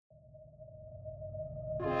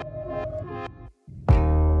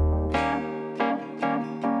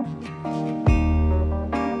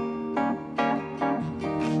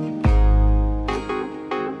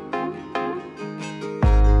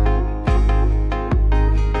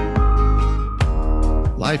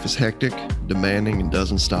Life is hectic, demanding, and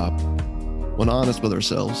doesn't stop. When honest with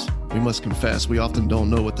ourselves, we must confess we often don't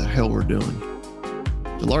know what the hell we're doing.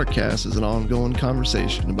 The Larkcast is an ongoing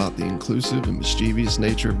conversation about the inclusive and mischievous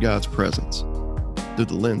nature of God's presence through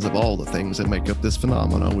the lens of all the things that make up this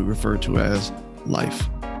phenomenon we refer to as life.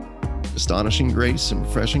 Astonishing grace and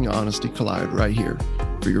refreshing honesty collide right here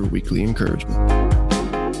for your weekly encouragement.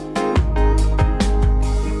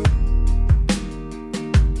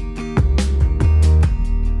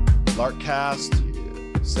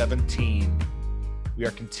 Larkcast 17. We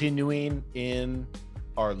are continuing in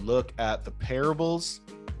our look at the parables.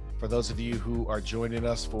 For those of you who are joining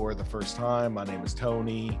us for the first time, my name is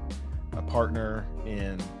Tony, a partner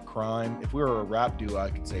in crime. If we were a rap duo, I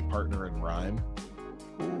could say partner in rhyme.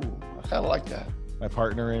 Ooh, I kind of like that. My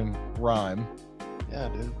partner in rhyme. Yeah,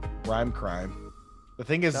 dude. Rhyme crime. The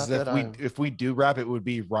thing is if we do rap, it would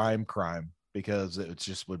be rhyme crime because it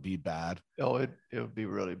just would be bad. Oh, it would be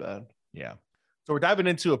really bad. Yeah. So we're diving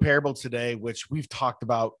into a parable today, which we've talked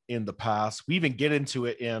about in the past. We even get into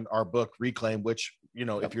it in our book, Reclaim, which, you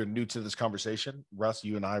know, if you're new to this conversation, Russ,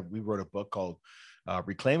 you and I, we wrote a book called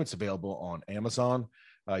Reclaim. It's available on Amazon.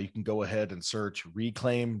 You can go ahead and search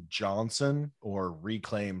Reclaim Johnson or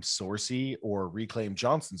Reclaim Sorcy or Reclaim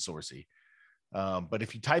Johnson Sorcy. But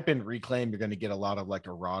if you type in Reclaim, you're going to get a lot of like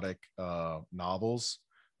erotic novels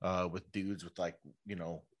with dudes with like, you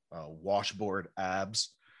know, washboard abs.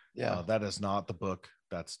 Yeah, that is not the book.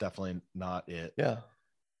 That's definitely not it. Yeah.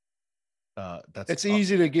 It's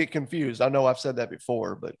easy to get confused. I know I've said that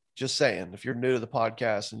before, but just saying, if you're new to the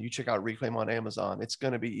podcast and you check out Reclaim on Amazon, it's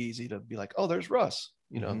going to be easy to be like, oh, there's Russ,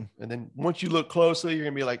 you know, and then once you look closely, you're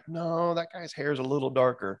gonna be like, no, that guy's hair is a little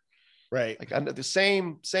darker. Right. Like under the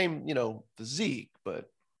same, you know, physique, but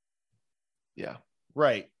yeah.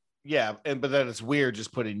 Right. Yeah. But then it's weird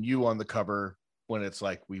just putting you on the cover when it's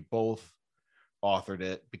like we both authored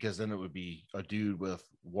it, because then it would be a dude with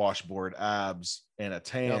washboard abs and a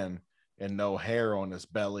tan and no hair on his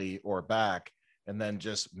belly or back, and then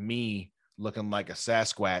just me looking like a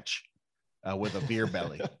Sasquatch with a beer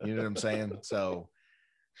belly. You know what I'm saying? So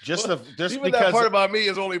just because that part about me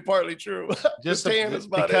is only partly true. Just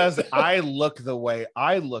because I look the way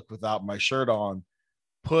I look without my shirt on,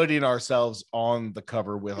 putting ourselves on the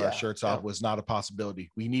cover with our shirts off was not a possibility.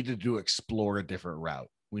 We needed to explore a different route.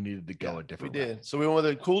 We needed to go a different route. We did. So we went with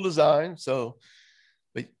a cool design. So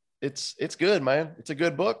but it's good, man. It's a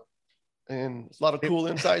good book. And there's a lot of cool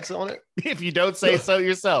insights on it. If you don't say so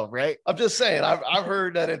yourself, right? I'm just saying, I've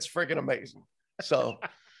heard that it's freaking amazing. So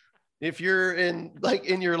if you're in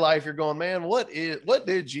your life, you're going, man, what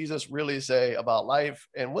did Jesus really say about life?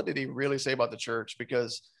 And what did he really say about the church?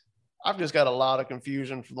 Because I've just got a lot of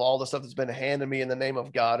confusion from all the stuff that's been handed me in the name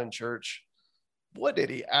of God and church. What did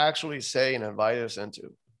he actually say and invite us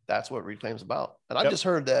into? That's what Reclaim's about. And I just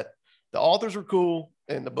heard that the authors were cool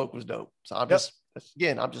and the book was dope. So I'm just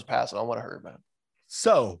passing on what I heard, man.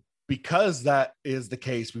 So because that is the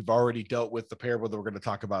case, we've already dealt with the parable that we're going to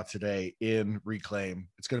talk about today in Reclaim.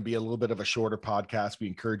 It's going to be a little bit of a shorter podcast. We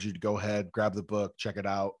encourage you to go ahead, grab the book, check it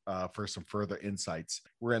out for some further insights.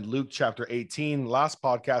 We're in Luke chapter 18. Last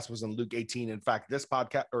podcast was in Luke 18. In fact, this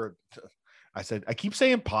podcast, I keep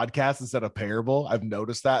saying podcast instead of parable. I've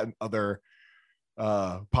noticed that in other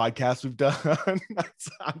podcasts we've done.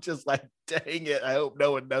 I'm just like, dang it. I hope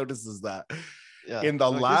no one notices that. Yeah. In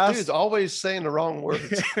the last, this dude's always saying the wrong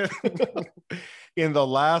words. In the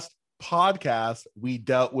last podcast, we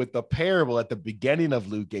dealt with the parable at the beginning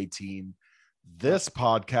of Luke 18. This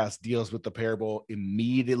podcast deals with the parable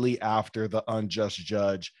immediately after the unjust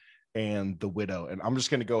judge and the widow. And I'm just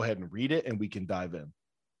going to go ahead and read it and we can dive in.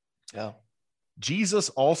 Yeah. Jesus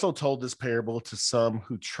also told this parable to some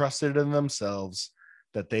who trusted in themselves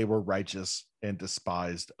that they were righteous and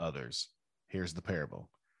despised others. Here's the parable.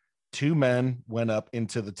 2 men went up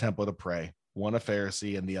into the temple to pray, one a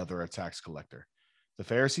Pharisee and the other a tax collector. The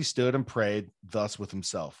Pharisee stood and prayed thus with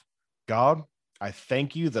himself, God, I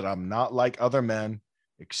thank you that I'm not like other men,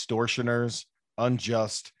 extortioners,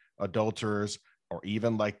 unjust, adulterers, or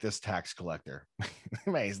even like this tax collector.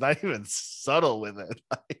 Man, he's not even subtle with it.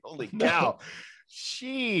 Holy cow.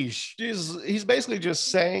 Sheesh. Jesus, he's basically just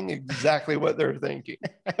saying exactly what they're thinking.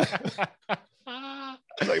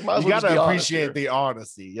 Like, you got to appreciate the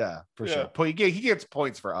honesty. Yeah, for sure. He gets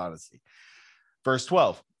points for honesty. Verse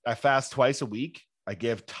 12, I fast twice a week. I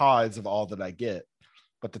give tithes of all that I get.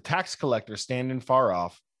 But the tax collector, standing far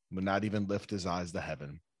off, would not even lift his eyes to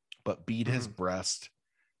heaven, but beat his breast,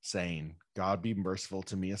 saying, God be merciful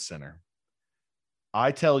to me, a sinner.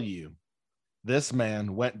 I tell you, this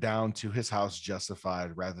man went down to his house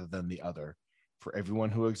justified rather than the other. For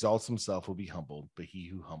everyone who exalts himself will be humbled, but he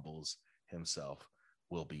who humbles himself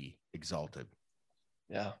will be exalted.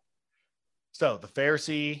 Yeah. So the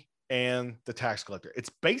Pharisee and the tax collector,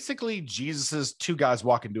 it's basically Jesus's two guys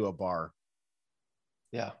walk into a bar.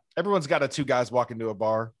 Yeah. Everyone's got a two guys walk into a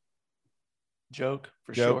bar Joke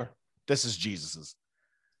for joke. sure. This is Jesus's.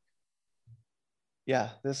 Yeah.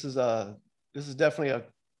 This is definitely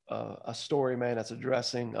a story, man, that's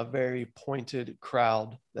addressing a very pointed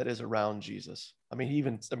crowd that is around Jesus. I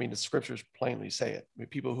mean, the scriptures plainly say it. I mean,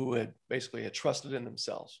 people who had trusted in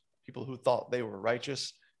themselves, people who thought they were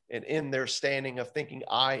righteous, and in their standing of thinking,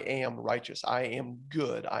 I am righteous, I am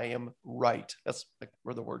good, I am right. That's like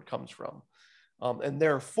where the word comes from. And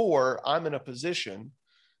therefore, I'm in a position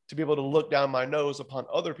to be able to look down my nose upon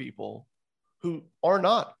other people who are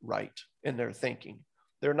not right in their thinking.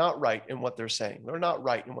 They're not right in what they're saying. They're not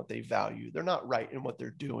right in what they value. They're not right in what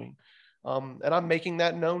they're doing. And I'm making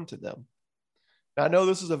that known to them. Now, I know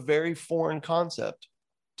this is a very foreign concept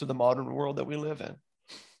to the modern world that we live in.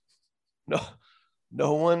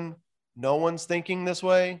 No one's thinking this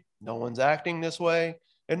way. No one's acting this way.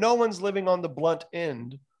 And no one's living on the blunt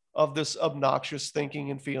end of this obnoxious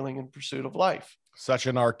thinking and feeling in pursuit of life. Such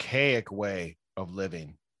an archaic way of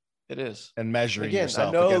living. It is. And measuring Again, yourself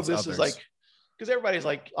I know against this others. is like, because everybody's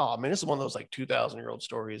like, oh man, this is one of those like 2,000-year-old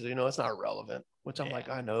stories. It's not relevant, which I'm like,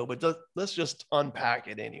 I know, but let's just unpack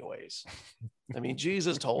it anyways. I mean,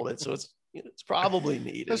 Jesus told it, so it's probably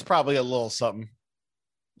needed. There's probably a little something.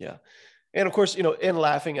 Yeah. And of course, in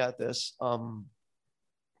laughing at this,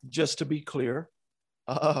 just to be clear,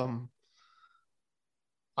 I've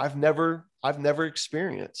never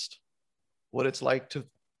experienced what it's like to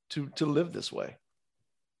live this way.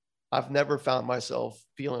 I've never found myself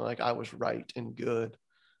feeling like I was right and good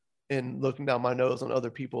and looking down my nose on other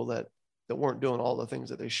people that weren't doing all the things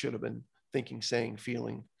that they should have been thinking, saying,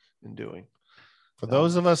 feeling, and doing. For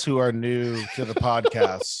those of us who are new to the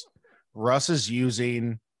podcast, Russ is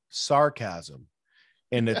using sarcasm,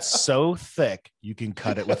 and it's so thick you can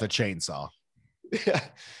cut it with a chainsaw.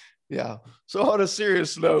 Yeah. So on a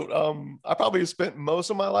serious note, I probably spent most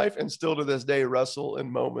of my life and still to this day wrestle in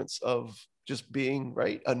moments of just being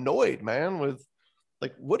annoyed, man, with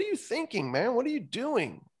like, what are you thinking, man? What are you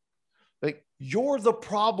doing? Like, you're the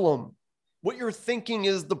problem. What you're thinking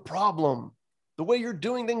is the problem. The way you're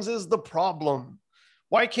doing things is the problem.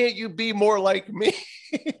 Why can't you be more like me?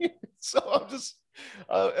 So I'm just,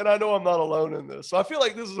 and I know I'm not alone in this. So I feel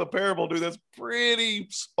like this is a parable, dude, that's pretty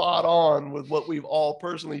spot on with what we've all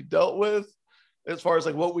personally dealt with as far as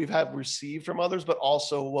like what we've had received from others, but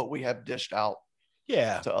also what we have dished out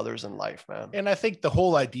to others in life, man. And I think the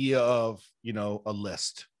whole idea of, a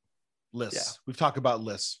list. Yeah. We've talked about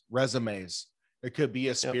lists, resumes. It could be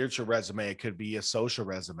a spiritual resume. It could be a social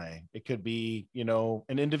resume. It could be,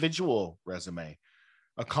 an individual resume,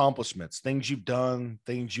 accomplishments, things you've done,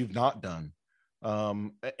 things you've not done.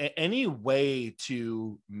 Any way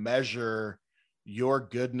to measure your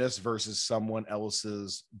goodness versus someone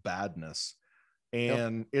else's badness.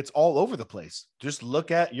 And it's all over the place. Just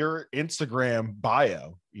look at your Instagram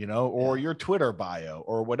bio, or your Twitter bio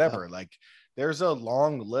or whatever. Like, there's a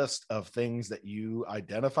long list of things that you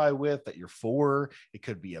identify with, that you're for. It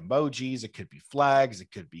could be emojis, it could be flags,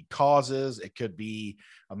 it could be causes, it could be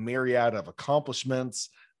a myriad of accomplishments.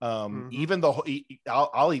 Even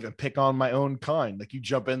I'll even pick on my own kind. Like, you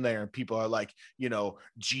jump in there and people are like,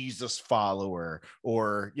 Jesus follower,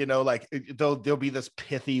 or, like there'll be this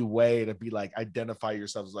pithy way to be like, identify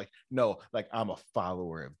yourself as like, no, like, I'm a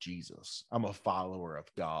follower of Jesus. I'm a follower of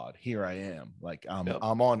God. Here I am. Like, I'm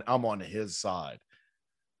on his side.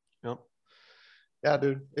 Yep. Yeah,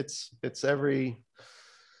 dude. It's every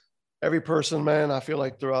person, man. I feel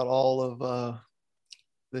like throughout all of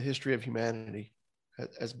the history of humanity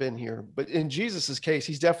has been here, but in Jesus's case,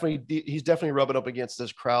 he's definitely rubbing up against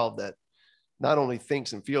this crowd that not only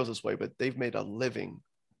thinks and feels this way, but they've made a living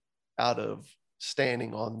out of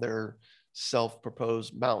standing on their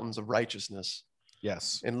self-proposed mountains of righteousness.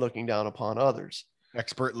 Yes. And looking down upon others.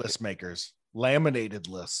 Expert list makers, laminated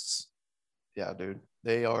lists. Yeah, dude.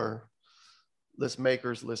 They are list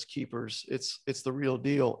makers, list keepers. It's the real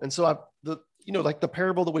deal. And so like the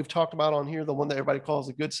parable that we've talked about on here, the one that everybody calls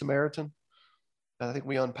the Good Samaritan, I think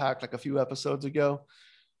we unpacked like a few episodes ago.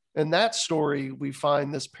 In that story, we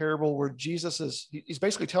find this parable where Jesus he's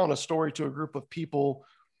basically telling a story to a group of people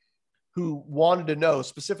who wanted to know,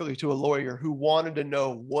 specifically to a lawyer who wanted to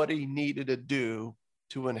know what he needed to do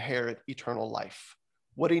to inherit eternal life,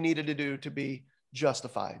 what he needed to do to be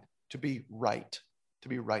justified, to be right, to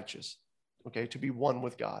be righteous, to be one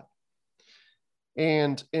with God.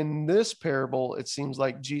 And in this parable, it seems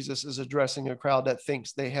like Jesus is addressing a crowd that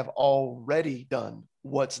thinks they have already done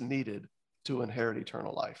what's needed to inherit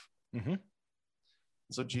eternal life.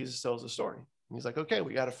 So Jesus tells the story. And he's like, okay,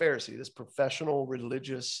 we got a Pharisee, this professional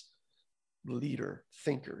religious leader,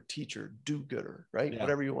 thinker, teacher, do-gooder, right? Yeah.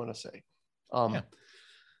 Whatever you want to say. Yeah.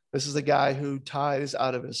 This is a guy who tithes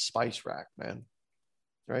out of his spice rack, man.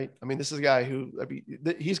 Right? I mean, this is a guy who, I mean,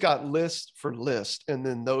 he's got list for list, and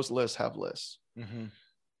then those lists have lists. Mm-hmm.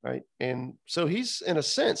 Right? And so he's, in a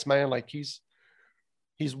sense, man, like he's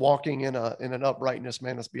walking in an uprightness,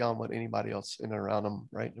 man, that's beyond what anybody else in and around him,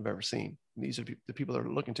 right, have ever seen. And these are the people that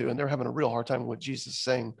are looking to, and they're having a real hard time with what Jesus is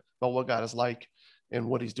saying about what God is like and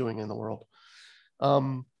what he's doing in the world.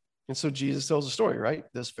 And so Jesus tells a story, right?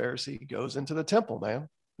 This Pharisee goes into the temple, man.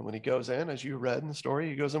 And when he goes in, as you read in the story,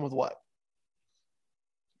 he goes in with what?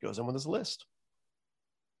 He goes in with his list.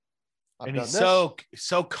 And he's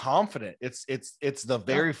so confident. It's the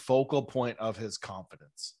very focal point of his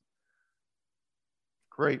confidence.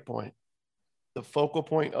 Great point. The focal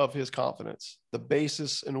point of his confidence, the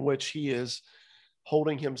basis in which he is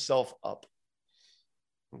holding himself up.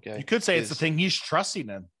 Okay. You could say it's the thing he's trusting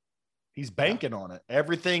in. He's banking on it.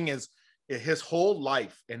 Everything is, his whole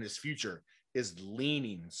life and his future is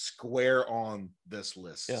leaning square on this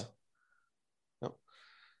list. Yeah. No.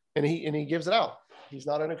 And he gives it out. He's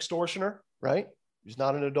not an extortioner, right? He's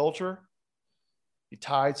not an adulterer. He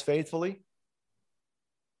tithes faithfully.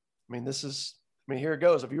 I mean, here it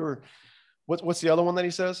goes. If you were, what's the other one that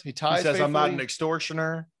he says? He tithes faithfully. I'm not an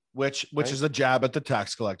extortioner, which right. is a jab at the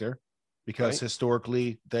tax collector, because right.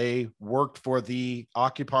 historically they worked for the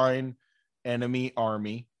occupying enemy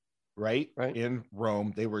army, right? In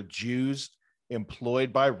Rome. They were Jews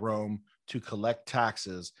employed by Rome to collect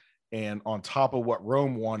taxes. And on top of what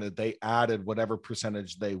Rome wanted, they added whatever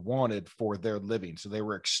percentage they wanted for their living. So they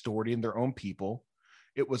were extorting their own people.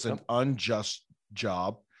 It was an unjust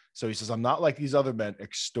job. So he says, I'm not like these other men,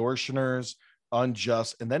 extortioners,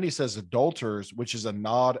 unjust. And then he says adulterers, which is a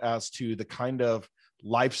nod as to the kind of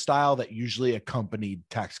lifestyle that usually accompanied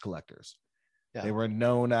tax collectors. Yeah. They were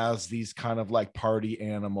known as these kind of like party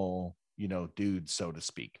animal, dudes, so to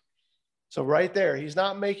speak. So right there, he's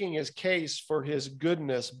not making his case for his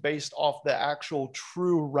goodness based off the actual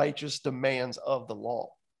true righteous demands of the law.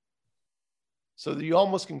 So that you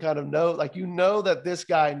almost can kind of know, like, that this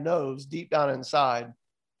guy knows deep down inside,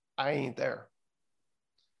 I ain't there.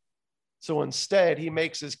 So instead, he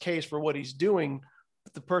makes his case for what he's doing.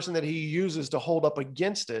 The person that he uses to hold up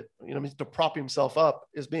against it, to prop himself up,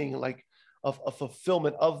 is being like a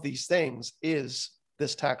fulfillment of these things is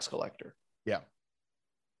this tax collector. Yeah.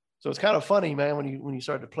 So it's kind of funny, man, when you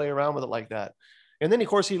start to play around with it like that. And then, of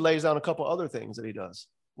course, he lays down a couple other things that he does,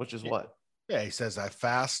 which is what? Yeah, he says, I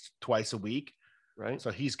fast twice a week. Right.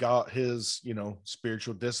 So he's got his,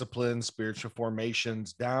 spiritual discipline, spiritual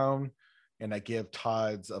formations down, and I give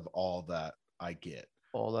tithes of all that I get.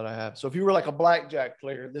 All that I have. So if you were like a blackjack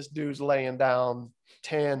player, this dude's laying down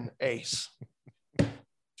 10 ace,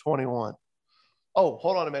 21. Oh,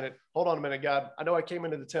 hold on a minute, God. I know I came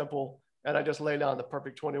into the temple and I just laid down the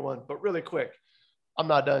perfect 21, but really quick, I'm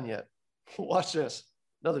not done yet. Watch this.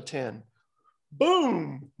 Another 10.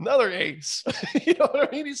 Boom. Another ace. You know what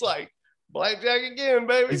I mean? He's like, blackjack again,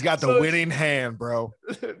 baby. He's got the winning hand, bro.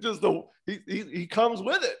 Just he comes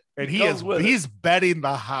with it. And he's betting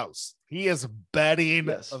the house. He is betting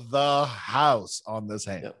the house on this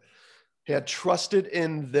hand. Yep. He had trusted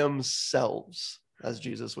in themselves, as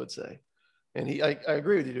Jesus would say. And I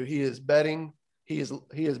agree with you, dude. He is betting. He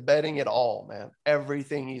is betting it all, man.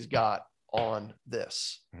 Everything he's got on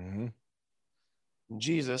this. Mm-hmm.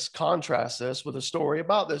 Jesus contrasts this with a story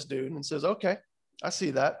about this dude and says, okay, I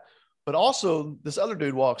see that. But also this other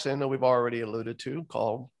dude walks in that we've already alluded to,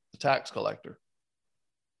 called the tax collector.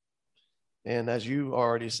 And as you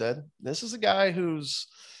already said, this is a guy who's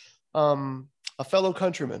a fellow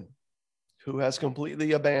countryman who has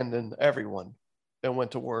completely abandoned everyone and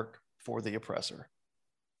went to work for the oppressor.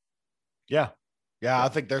 Yeah. I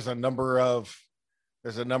think there's a number of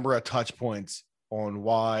touch points on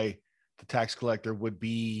why the tax collector would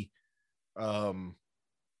be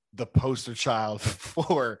the poster child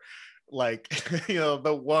for, like,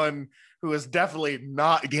 the one who is definitely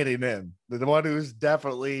not getting in, the one who's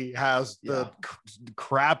definitely has the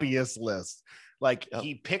crappiest list. Like,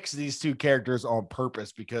 he picks these two characters on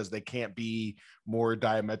purpose because they can't be more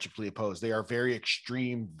diametrically opposed. They are very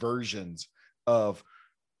extreme versions of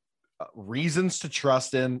reasons to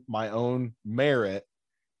trust in my own merit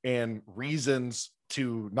and reasons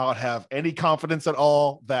to not have any confidence at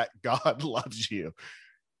all that God loves you.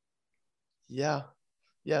 Yeah.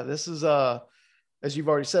 This is as you've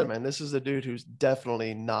already said, man, this is a dude who's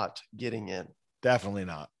definitely not getting in. Definitely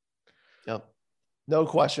not. Yep. No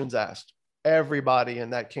questions asked. Everybody in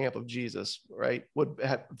that camp of Jesus, right, would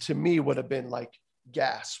have been like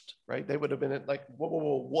gasped, right? They would have been like, whoa, whoa,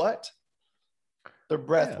 whoa, what? Their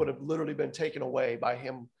breath Yeah. would have literally been taken away by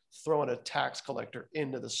him throwing a tax collector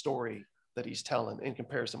into the story that he's telling in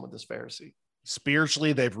comparison with this Pharisee.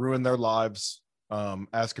 Spiritually, they've ruined their lives.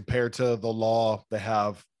 As compared to the law, they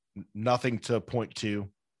have nothing to point to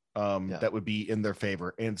that would be in their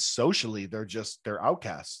favor. And socially, they're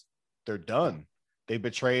outcasts. They're done. Yeah. They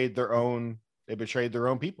betrayed their own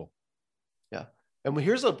people. Yeah. And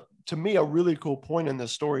here's to me, a really cool point in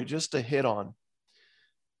this story just to hit on.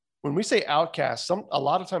 When we say outcast, a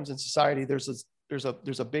lot of times in society, there's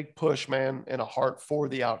a big push, man, and a heart for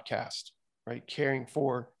the outcast, right? Caring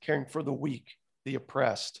for the weak, the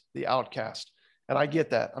oppressed, the outcast. And I get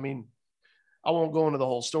that. I mean, I won't go into the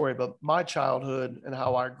whole story, but my childhood and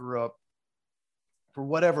how I grew up, for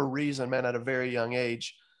whatever reason, man, at a very young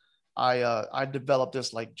age, I developed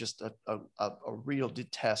this like just a real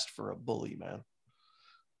detest for a bully, man.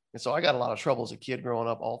 And so I got a lot of trouble as a kid growing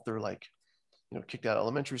up, all through like, kicked out of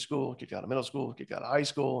elementary school, kicked out of middle school, kicked out of high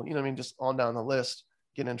school, I mean, just on down the list,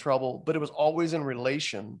 getting in trouble. But it was always in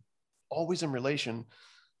relation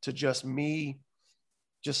to just me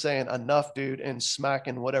just saying enough, dude, and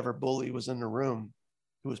smacking whatever bully was in the room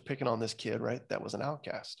who was picking on this kid, right? That was an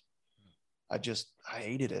outcast. I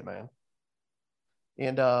hated it, man.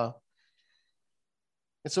 And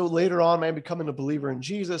so later on, man, becoming a believer in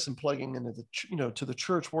Jesus and plugging into to the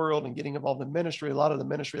church world and getting involved in ministry, a lot of the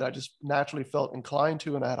ministry that I just naturally felt inclined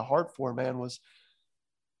to and I had a heart for, man, was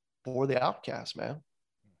for the outcast, man,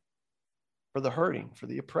 for the hurting, for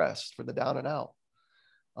the oppressed, for the down and out.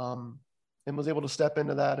 And was able to step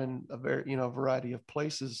into that in a very, variety of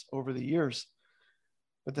places over the years.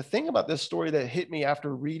 But the thing about this story that hit me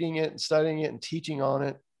after reading it and studying it and teaching on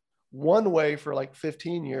it, one way for like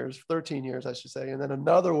 13 years, I should say, and then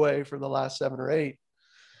another way for the last 7 or 8,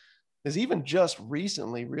 is even just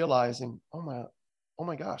recently realizing, oh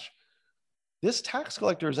my gosh, this tax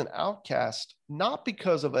collector is an outcast, not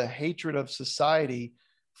because of a hatred of society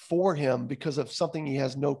for him, because of something he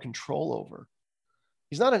has no control over.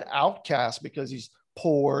 He's not an outcast because he's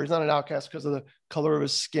poor. He's not an outcast because of the color of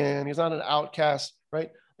his skin. He's not an outcast, right?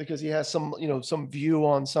 Because he has some view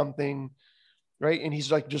on something, right? And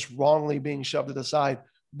he's like just wrongly being shoved to the side.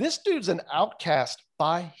 This dude's an outcast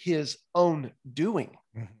by his own doing.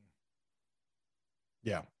 Mm-hmm.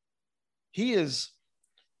 Yeah. He is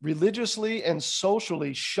religiously and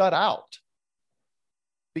socially shut out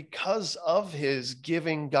because of his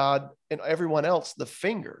giving God and everyone else the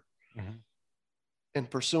finger. Mm-hmm. And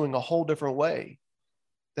pursuing a whole different way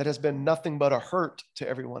that has been nothing but a hurt to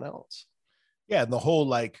everyone else. Yeah. And the whole,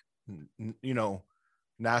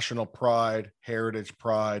 national pride, heritage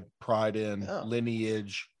pride in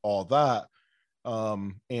lineage, all that.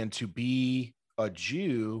 And to be a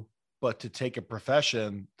Jew, but to take a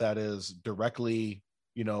profession that is directly,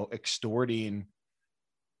 extorting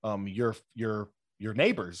your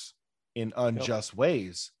neighbors in unjust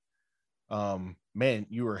ways. Man,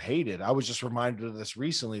 you were hated. I was just reminded of this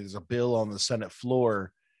recently. There's a bill on the Senate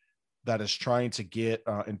floor that is trying to get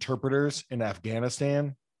interpreters in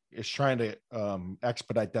Afghanistan. It's trying to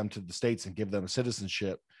expedite them to the States and give them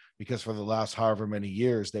citizenship, because for the last however many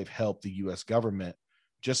years, they've helped the U.S. government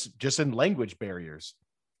just in language barriers.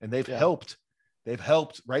 And they've helped,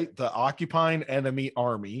 right, the occupying enemy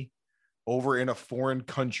army over in a foreign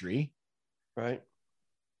country. Right.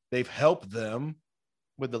 They've helped them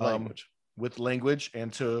with the language,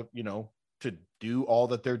 and to do all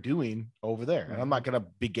that they're doing over there. Mm-hmm. And I'm not going to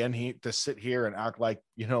begin to sit here and act like,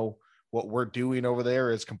 what we're doing over there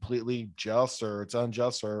is completely just or it's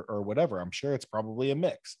unjust or whatever. I'm sure it's probably a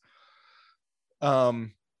mix. And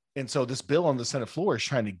so this bill on the Senate floor is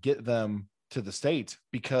trying to get them to the state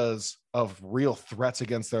because of real threats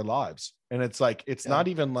against their lives. And it's like, it's not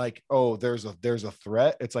even like, oh, there's a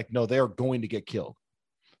threat. It's like, no, they are going to get killed.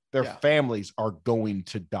 Their families are going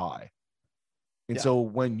to die. And so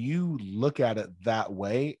when you look at it that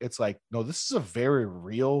way, it's like, no, this is a very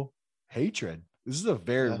real hatred. This is a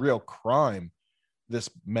very real crime this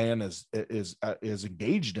man is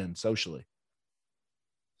engaged in socially.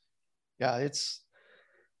 Yeah, it's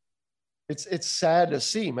sad to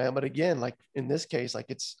see, man. But again, like in this case, like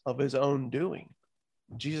it's of his own doing.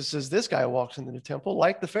 Jesus says this guy walks into the temple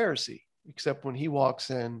like the Pharisee, except when he walks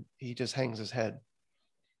in, he just hangs his head.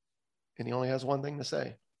 And he only has one thing to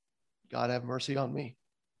say: God, have mercy on me.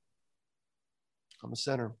 I'm a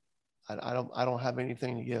sinner. I don't have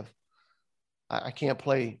anything to give. I can't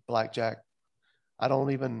play blackjack. I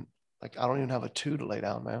don't even have a 2 to lay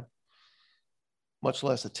down, man. Much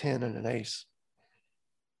less a 10 and an ace.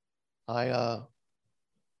 I'm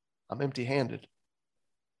empty-handed,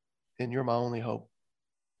 and you're my only hope.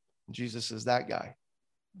 Jesus is that guy,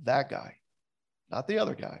 not the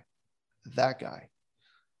other guy, that guy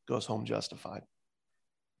goes home justified.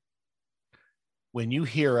 When you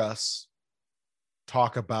hear us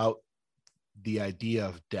talk about the idea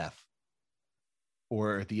of death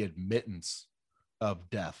or the admittance of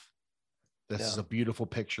death, this is a beautiful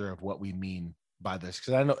picture of what we mean by this.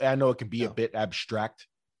 Because I know it can be a bit abstract,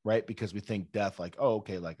 right? Because we think death, like, oh,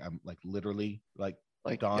 okay, like I'm like literally like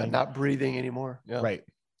dying, not breathing anymore. Yeah. Right.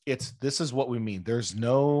 This is what we mean. There's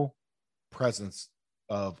no presence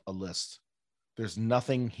of a list. There's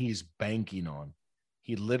nothing he's banking on.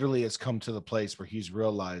 He literally has come to the place where he's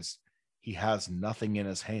realized he has nothing in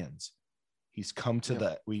his hands. He's come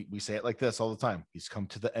to we say it like this all the time. He's come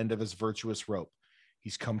to the end of his virtuous rope.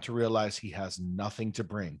 He's come to realize he has nothing to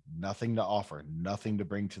bring, nothing to offer, nothing to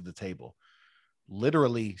bring to the table.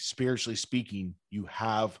 Literally, spiritually speaking, you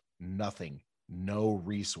have nothing, no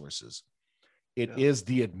resources. It is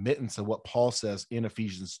the admittance of what Paul says in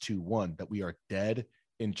Ephesians 2:1, that we are dead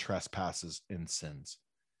in trespasses and sins.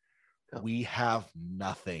 We have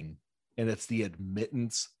nothing. And it's the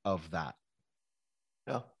admittance of that.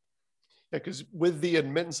 Yeah. Because with the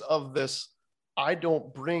admittance of this, I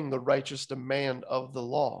don't bring the righteous demand of the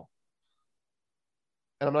law.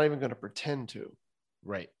 And I'm not even going to pretend to.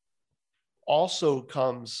 Right. Also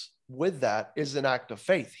comes with that is an act of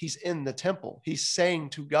faith. He's in the temple. He's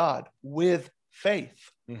saying to God with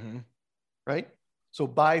faith. Mm-hmm. Right? So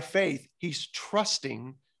by faith, he's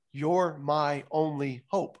trusting, you're my only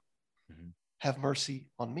hope. Mm-hmm. Have mercy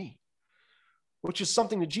on me. Which is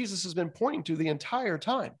something that Jesus has been pointing to the entire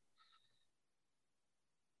time.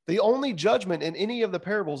 The only judgment in any of the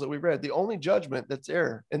parables that we read, the only judgment that's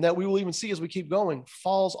there, and that we will even see as we keep going,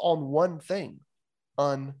 falls on one thing: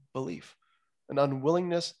 unbelief, an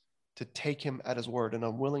unwillingness to take him at his word, an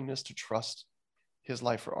unwillingness to trust his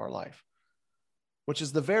life for our life, which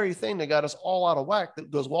is the very thing that got us all out of whack, that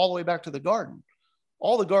goes all the way back to the garden.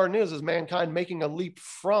 All the garden is mankind making a leap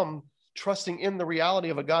from trusting in the reality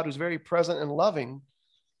of a God who's very present and loving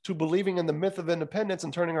to believing in the myth of independence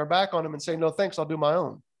and turning our back on him and saying, no, thanks, I'll do my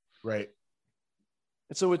own. Right.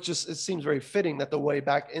 And so it seems very fitting that the way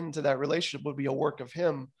back into that relationship would be a work of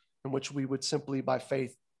him in which we would simply by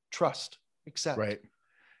faith trust, accept. Right.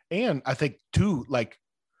 And I think too, like,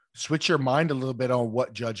 switch your mind a little bit on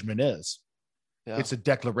what judgment is. Yeah. It's a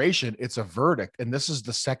declaration. It's a verdict. And this is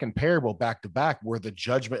the second parable back to back where the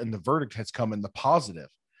judgment and the verdict has come in the positive.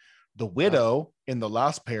 The widow in the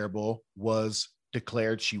last parable was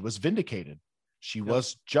declared she was vindicated. She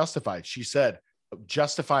was justified. She said,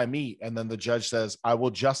 justify me. And then the judge says, I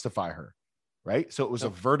will justify her. Right. So it was a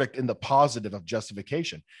verdict in the positive of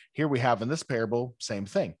justification. Here we have in this parable, same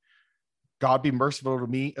thing. God be merciful to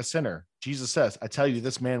me, a sinner. Jesus says, I tell you,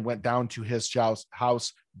 this man went down to his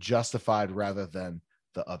house justified rather than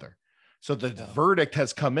the other. So the verdict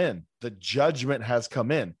has come in. The judgment has come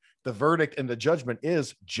in. The verdict and the judgment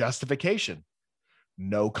is justification.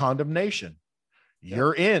 No condemnation.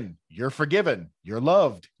 You're in, you're forgiven, you're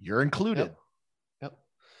loved, you're included.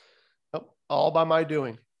 Yep. All by my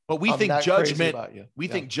doing. But we think judgment,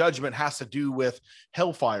 think judgment has to do with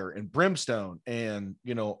hellfire and brimstone and,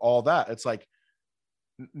 all that. It's like,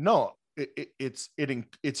 no, it's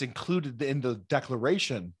included in the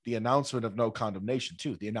declaration, the announcement of no condemnation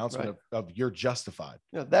too, the announcement of you're justified.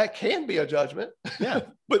 Yeah, that can be a judgment. Yeah.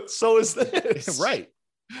 But so is this. Right.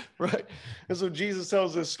 Right. And so Jesus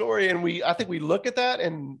tells this story, and I think we look at that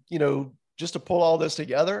and, just to pull all this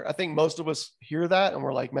together, I think most of us hear that and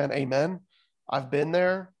we're like, man, amen. I've been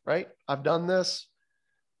there, right? I've done this.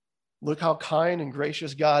 Look how kind and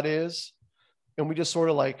gracious God is. And we just sort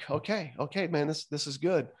of like, okay, man, this is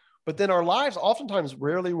good. But then our lives oftentimes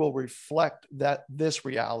rarely will reflect this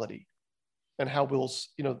reality and how we'll,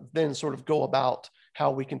 then sort of go about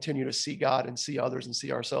how we continue to see God and see others and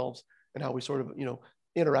see ourselves and how we sort of,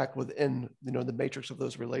 interact within, the matrix of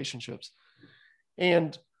those relationships.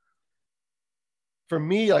 And for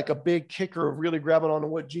me, like a big kicker of really grabbing onto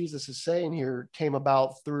what Jesus is saying here came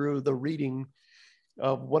about through the reading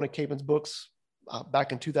of one of Capen's books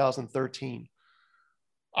back in 2013.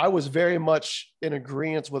 I was very much in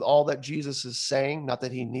agreement with all that Jesus is saying. Not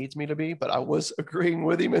that he needs me to be, but I was agreeing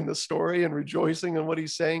with him in the story and rejoicing in what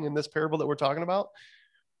he's saying in this parable that we're talking about.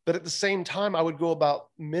 But at the same time, I would go about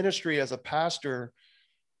ministry as a pastor,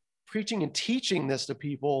 preaching and teaching this to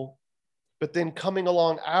people, but then coming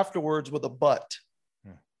along afterwards with a but.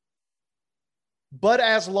 But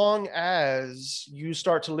as long as you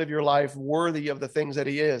start to live your life worthy of the things that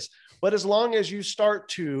he is, but as long as you start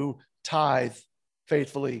to tithe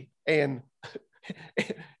faithfully and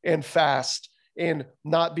fast and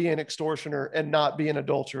not be an extortioner and not be an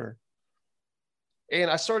adulterer And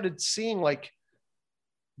I started seeing like,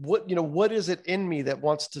 what is it in me that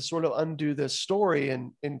wants to sort of undo this story?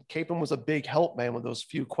 And Capon was a big help, man, with those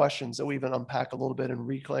few questions that we even unpack a little bit and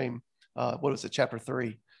reclaim. What is it? Chapter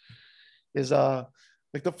 3 is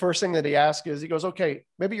like the first thing that he asks is, he goes, okay,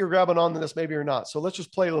 maybe you're grabbing on to this, maybe you're not. So let's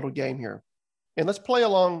just play a little game here, and let's play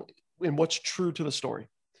along in what's true to the story.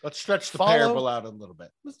 Let's stretch the parable out a little bit.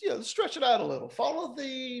 Let's stretch it out a little. Follow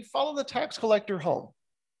the tax collector home.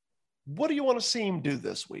 What do you want to see him do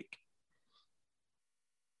this week?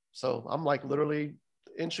 So I'm like literally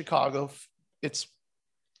in Chicago. It's,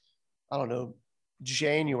 I don't know,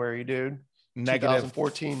 January, dude. Negative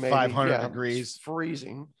 2014, maybe 500 degrees.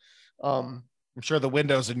 Freezing. I'm sure the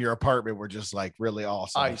windows in your apartment were just like really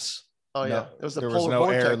awesome. Ice. Oh, yeah. It was there was no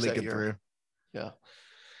air leaking through. Yeah.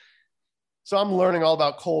 So I'm learning all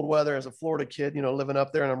about cold weather as a Florida kid, living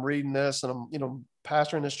up there, and I'm reading this, and I'm,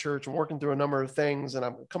 pastoring this church and working through a number of things. And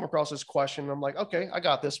I've come across this question. And I'm like, okay, I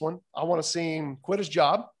got this one. I want to see him quit his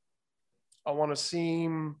job. I want to see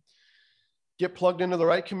him get plugged into the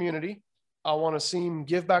right community. I want to see him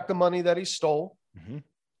give back the money that he stole. Mm-hmm.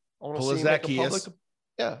 I want to see him make a public.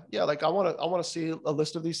 Yeah. Like I want to see a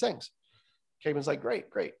list of these things. Capon's like, great.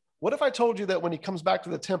 What if I told you that when he comes back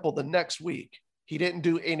to the temple the next week, he didn't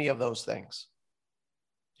do any of those things?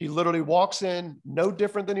 He literally walks in, no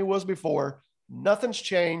different than he was before. Nothing's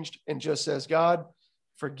changed, and just says, God,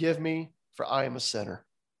 forgive me, for I am a sinner.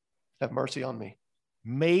 Have mercy on me.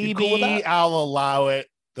 Maybe cool I'll allow it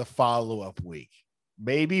the follow-up week.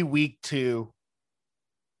 Maybe week 2.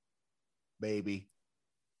 Maybe.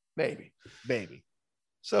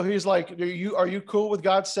 So he's like, are you cool with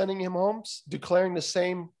God sending him home, declaring the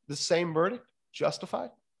same verdict,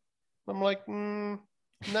 justified? I'm like, no,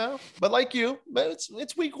 but like you, but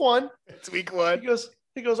it's week 1. It's week 1.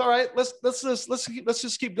 He goes, all right, let's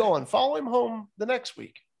just keep going. Follow him home the next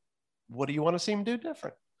week. What do you want to see him do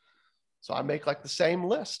different? So I make like the same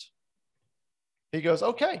list. He goes,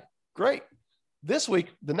 okay, great. The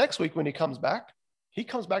next week when he comes back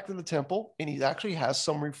to the temple, and he actually has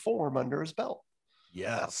some reform under his belt.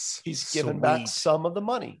 Yes. He's given back some of the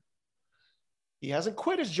money. He hasn't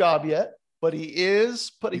quit his job yet, but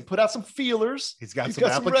he put out some feelers. He's got some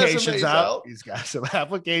applications out. He's got some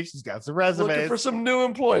applications, got some resumes. Looking for some new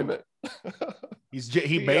employment.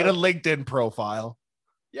 He made a LinkedIn profile.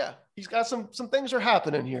 Yeah. He's got some things are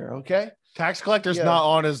happening here. Okay. Tax collector's not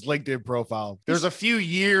on his LinkedIn profile. There's a few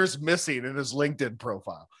years missing in his LinkedIn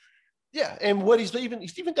profile. Yeah. And what he's even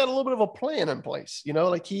got a little bit of a plan in place,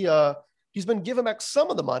 like he's been giving back some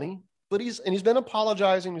of the money, but he's been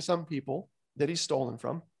apologizing to some people that he's stolen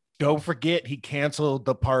from. Don't forget, he canceled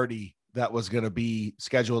the party that was going to be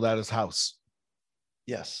scheduled at his house.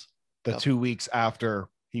 Yes. 2 weeks after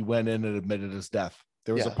he went in and admitted his death.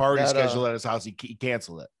 There was a party scheduled at his house. He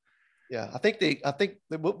canceled it. Yeah. I think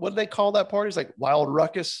what do they call that party? It's like Wild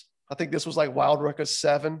Ruckus. I think this was like Wild Ruckus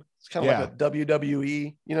 7. It's kind of like a WWE,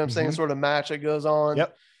 you know what I'm saying? Sort of match that goes on.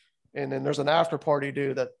 Yep. And then there's an after party,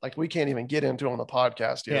 dude, that like we can't even get into on the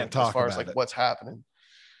podcast here as far as like what's happening.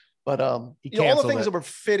 But all the things that were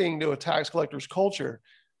fitting to a tax collector's culture,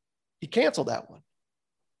 he canceled that one.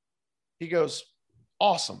 He goes,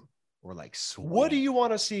 awesome. We're like, sweet. What do you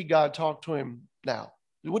want to see God talk to him now?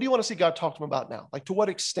 What do you want to see God talk to him about now? Like, to what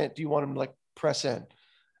extent do you want him to like press in? And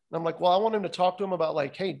I'm like, well, I want him to talk to him about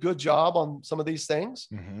like, hey, good job on some of these things,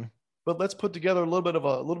 but let's put together a little bit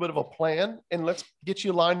of a plan, and let's get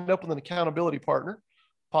you lined up with an accountability partner,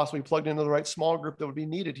 possibly plugged into the right small group that would be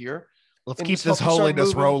needed here. Let's keep this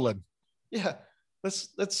holiness rolling. Yeah.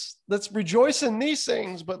 Let's rejoice in these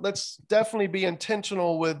things, but let's definitely be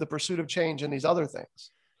intentional with the pursuit of change in these other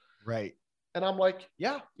things. Right. And I'm like,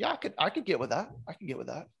 yeah, I could get with that.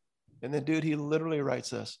 And then, dude, he literally writes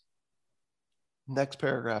this next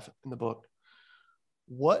paragraph in the book.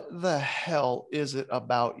 What the hell is it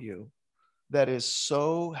about you that is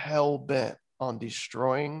so hell bent on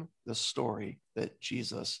destroying the story that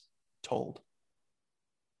Jesus told?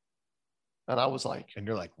 And I was like, and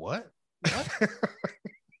you're like, what?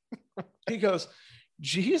 He goes,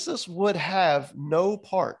 Jesus would have no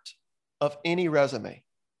part of any resume.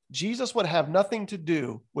 Jesus would have nothing to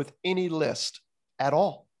do with any list at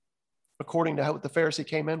all, according to what the Pharisee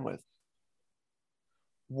came in with.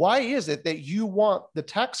 Why is it that you want the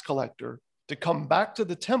tax collector to come back to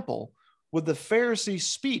the temple with the Pharisee's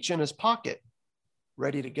speech in his pocket,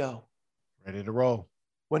 ready to go? Ready to roll.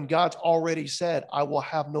 When God's already said, I will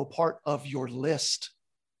have no part of your list.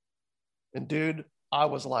 And dude, I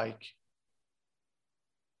was like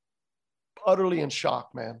utterly in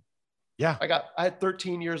shock, man. Yeah. I had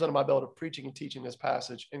 13 years under my belt of preaching and teaching this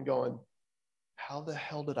passage and going, how the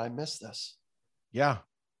hell did I miss this? Yeah.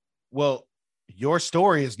 Well, your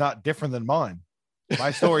story is not different than mine.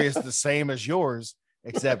 My story is the same as yours,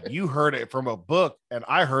 except you heard it from a book and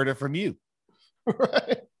I heard it from you.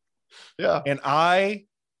 Right. Yeah. And I,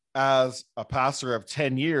 as a pastor of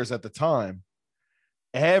 10 years at the time,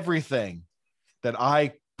 everything that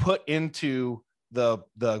I put into the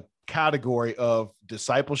category of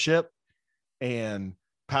discipleship and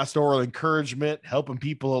pastoral encouragement, helping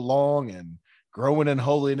people along and growing in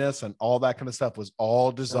holiness and all that kind of stuff was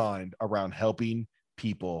all designed around helping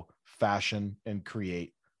people fashion and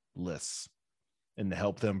create lists and to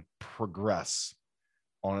help them progress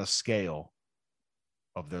on a scale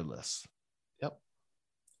of their lists. Yep.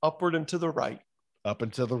 Upward and to the right. Up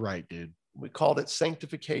and to the right, dude. We called it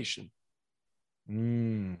sanctification.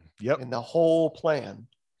 Yep. And the whole plan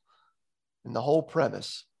and the whole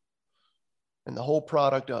premise and the whole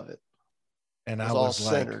product of it. And I was all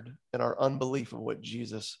centered in our unbelief of what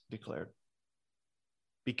Jesus declared.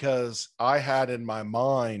 Because I had in my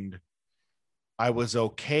mind, I was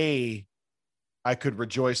okay. I could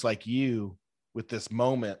rejoice like you with this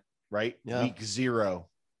moment, right? Yeah. Week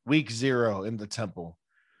zero in the temple,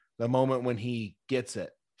 the moment when he gets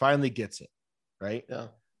it, finally gets it, right? Yeah.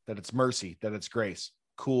 That it's mercy, that it's grace.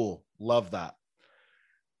 Cool. Love that.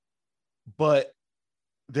 But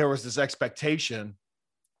there was this expectation,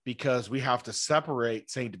 because we have to separate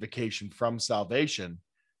sanctification from salvation.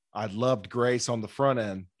 I loved grace on the front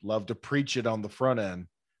end, loved to preach it on the front end,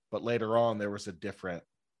 but later on there was a different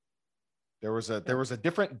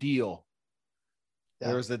deal. Yeah.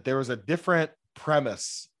 There was a different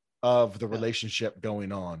premise of the relationship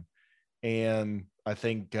going on. And I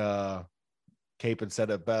think Capon said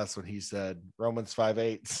it best when he said, Romans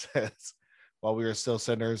 5:8 says, while we were still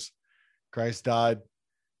sinners, Christ died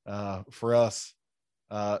for us.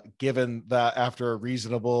 Given that after a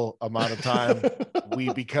reasonable amount of time,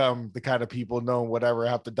 we become the kind of people no one would ever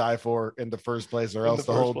have to die for in the first place, or else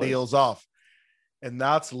the whole deal's off. And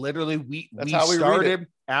that's literally, we started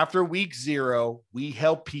after week 0. We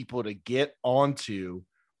help people to get onto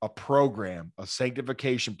a program, a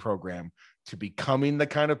sanctification program, to becoming the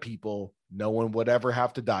kind of people no one would ever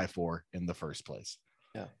have to die for in the first place.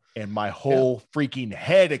 Yeah. And my whole freaking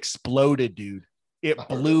head exploded, dude. It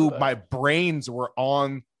blew. My brains were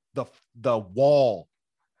on the wall.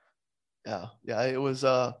 Yeah. Yeah. It was,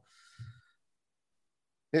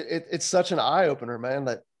 it's such an eye opener, man,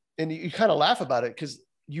 that, and you kind of laugh about it because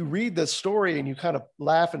you read the story and you kind of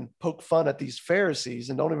laugh and poke fun at these Pharisees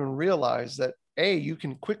and don't even realize that A, you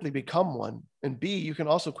can quickly become one, and B, you can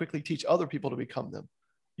also quickly teach other people to become them.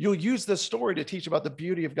 You'll use this story to teach about the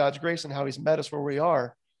beauty of God's grace and how he's met us where we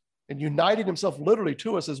are and united himself literally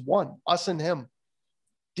to us as one, us and him.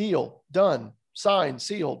 Deal, done, signed,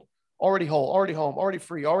 sealed, already whole, already home, already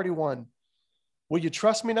free, already won. Will you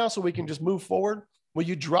trust me now so we can just move forward? Will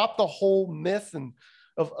you drop the whole myth and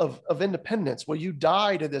of independence? Will you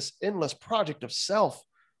die to this endless project of self?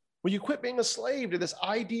 Will you quit being a slave to this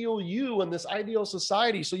ideal you and this ideal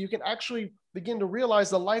society so you can actually begin to realize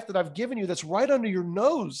the life that I've given you that's right under your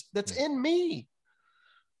nose, that's in me?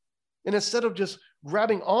 And instead of just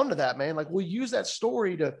grabbing onto that, man, like we'll use that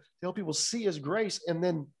story to help people see his grace and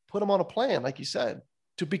then put them on a plan, like you said,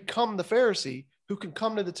 to become the Pharisee who can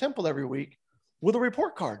come to the temple every week with a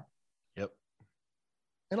report card. Yep.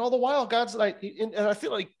 And all the while, God's like, and I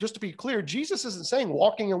feel like, just to be clear, Jesus isn't saying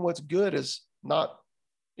walking in what's good is not,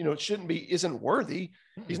 it shouldn't be, isn't worthy.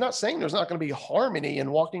 He's not saying there's not going to be harmony in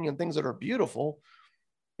walking in things that are beautiful.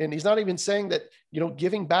 And he's not even saying that,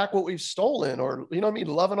 giving back what we've stolen, or,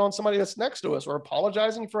 loving on somebody that's next to us, or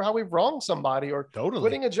apologizing for how we've wronged somebody, or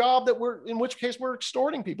quitting a job that in which case we're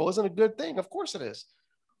extorting people isn't a good thing. Of course it is.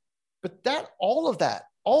 But all of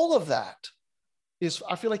that is,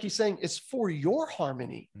 I feel like he's saying, it's for your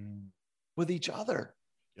harmony with each other.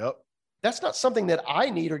 Yep. That's not something that I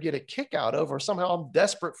need or get a kick out of, or somehow I'm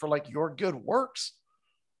desperate for like your good works.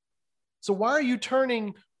 So why are you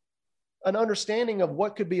turning an understanding of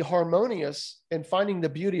what could be harmonious and finding the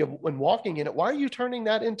beauty of when walking in it? Why are you turning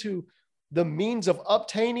that into the means of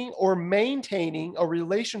obtaining or maintaining a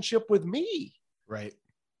relationship with me? Right.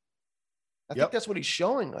 I think that's what he's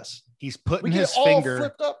showing us. He's putting his finger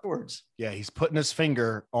flipped upwards. Yeah. He's putting his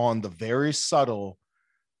finger on the very subtle,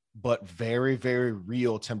 but very, very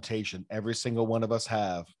real temptation every single one of us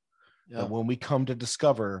have. Yeah. That when we come to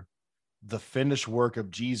discover the finished work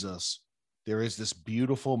of Jesus, there is this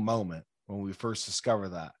beautiful moment when we first discover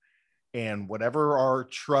that. And whatever our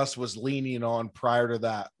trust was leaning on prior to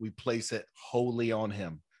that, we place it wholly on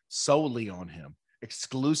him, solely on him,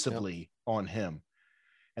 exclusively on him.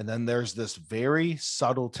 And then there's this very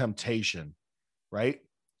subtle temptation, right?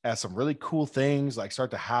 as some really cool things like start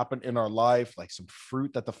to happen in our life, like some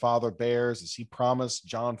fruit that the Father bears, as he promised,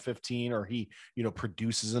 John 15, or he,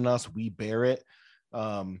 produces in us, we bear it.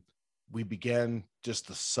 We begin just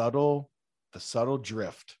the subtle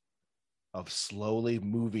drift of slowly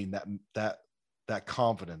moving that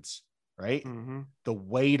confidence, right? Mm-hmm. The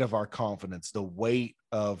weight of our confidence, the weight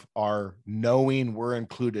of our knowing we're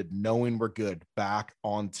included, knowing we're good, back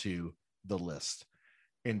onto the list.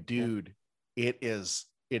 And dude, it is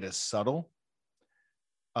subtle,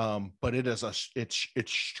 but it's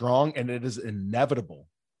strong, and it is inevitable.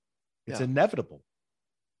 It's inevitable.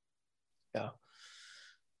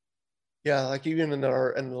 Yeah, like even in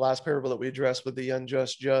the last parable that we addressed with the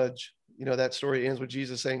unjust judge, that story ends with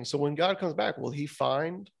Jesus saying, "So when God comes back, will he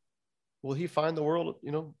find the world,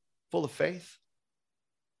 full of faith?"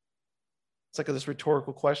 It's like this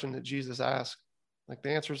rhetorical question that Jesus asked. Like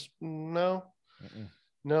the answer is no. Mm-mm.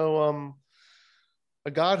 No.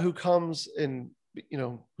 A God who comes and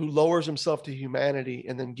who lowers himself to humanity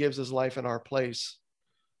and then gives his life in our place,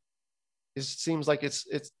 it seems like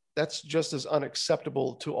that's just as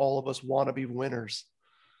unacceptable to all of us wannabe winners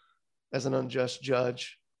as an unjust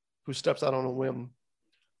judge who steps out on a whim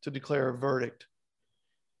to declare a verdict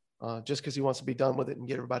just because he wants to be done with it and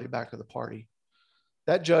get everybody back to the party.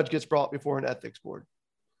 That judge gets brought before an ethics board,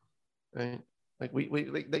 right? Like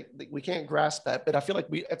we can't grasp that, but I feel like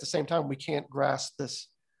at the same time, we can't grasp this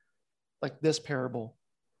parable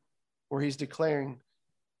where he's declaring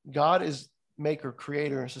God is maker,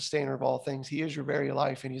 creator, and sustainer of all things. He is your very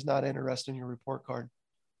life, and he's not interested in your report card.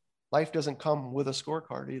 Life doesn't come with a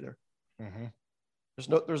scorecard either. Mm-hmm.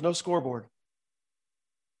 There's no scoreboard.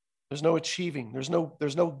 There's no achieving. There's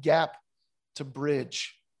no gap to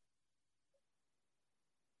bridge.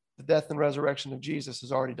 The death and resurrection of Jesus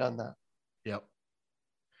has already done that. Yep.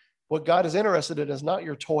 What God is interested in is not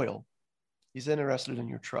your toil. He's interested in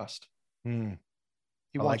your trust. He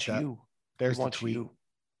wants you. There's the tweet. You.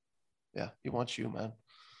 Yeah, he wants you, man.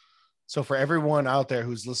 So for everyone out there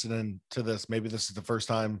who's listening to this, maybe this is the first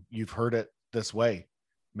time you've heard it this way.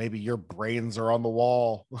 Maybe your brains are on the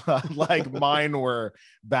wall like mine were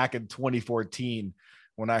back in 2014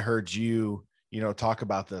 when I heard you, talk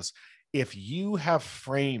about this. If you have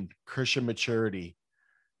framed Christian maturity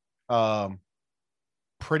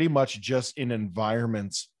pretty much just in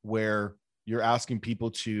environments where you're asking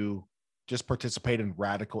people to just participate in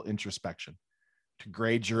radical introspection, to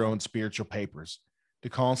grade your own spiritual papers, to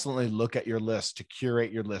constantly look at your list, to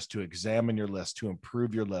curate your list, to examine your list, to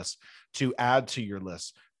improve your list, to add to your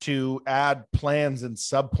list, to add plans and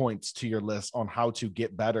subpoints to your list on how to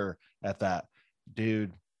get better at that.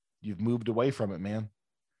 Dude, you've moved away from it, man.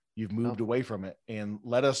 You've moved away from it. And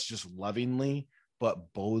let us just lovingly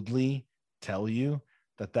but boldly tell you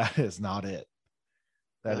that is not it.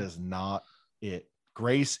 That is not it.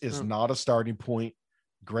 Grace is not a starting point.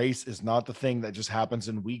 Grace is not the thing that just happens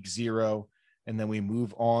in week 0 and then we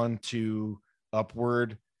move on to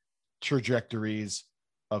upward trajectories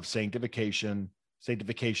of sanctification.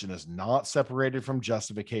 Sanctification is not separated from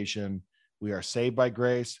justification. We are saved by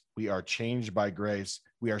grace. We are changed by grace.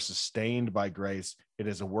 We are sustained by grace. It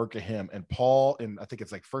is a work of him. And Paul, in I think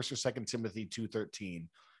it's like 1 or 2 Timothy 2:13,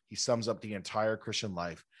 he sums up the entire Christian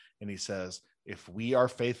life. And he says, if we are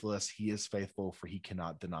faithless, he is faithful, for he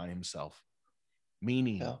cannot deny himself.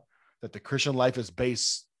 Meaning that the Christian life is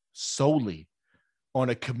based solely on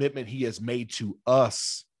a commitment he has made to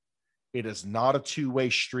us. It is not a two-way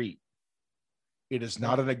street. It is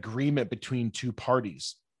not an agreement between two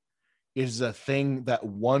parties. It is a thing that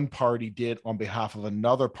one party did on behalf of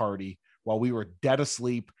another party while we were dead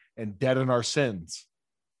asleep and dead in our sins.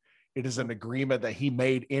 It is an agreement that he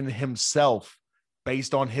made in himself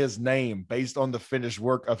based on his name, based on the finished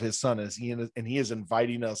work of his son. And he is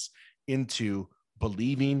inviting us into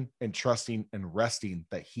believing and trusting and resting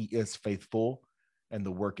that he is faithful and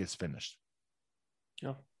the work is finished.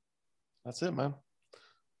 Yeah, that's it, man.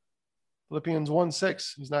 Philippians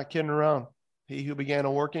 1:6, he's not kidding around. He who began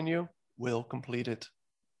a work in you will complete it.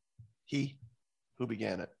 He who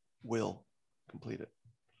began it will complete it.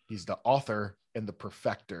 He's the author and the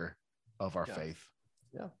perfecter of our faith.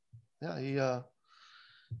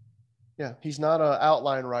 He's not an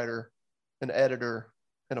outline writer, an editor,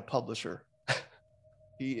 and a publisher.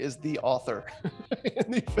 He is the author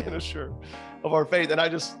and the finisher of our faith. And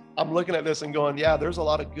I'm looking at this and going, yeah, there's a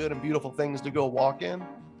lot of good and beautiful things to go walk in,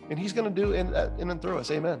 and he's going to do in and through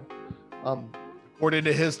us. Amen. According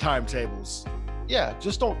to his timetables. Yeah,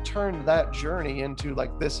 just don't turn that journey into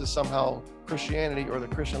like this is somehow Christianity or the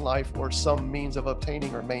Christian life or some means of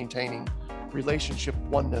obtaining or maintaining relationship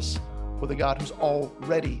oneness with a God who's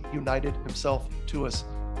already united himself to us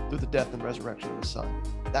through the death and resurrection of his son.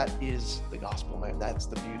 That is the gospel, man. That's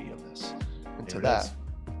the beauty of this. And to that,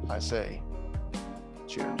 I say,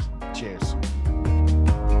 cheers. Cheers.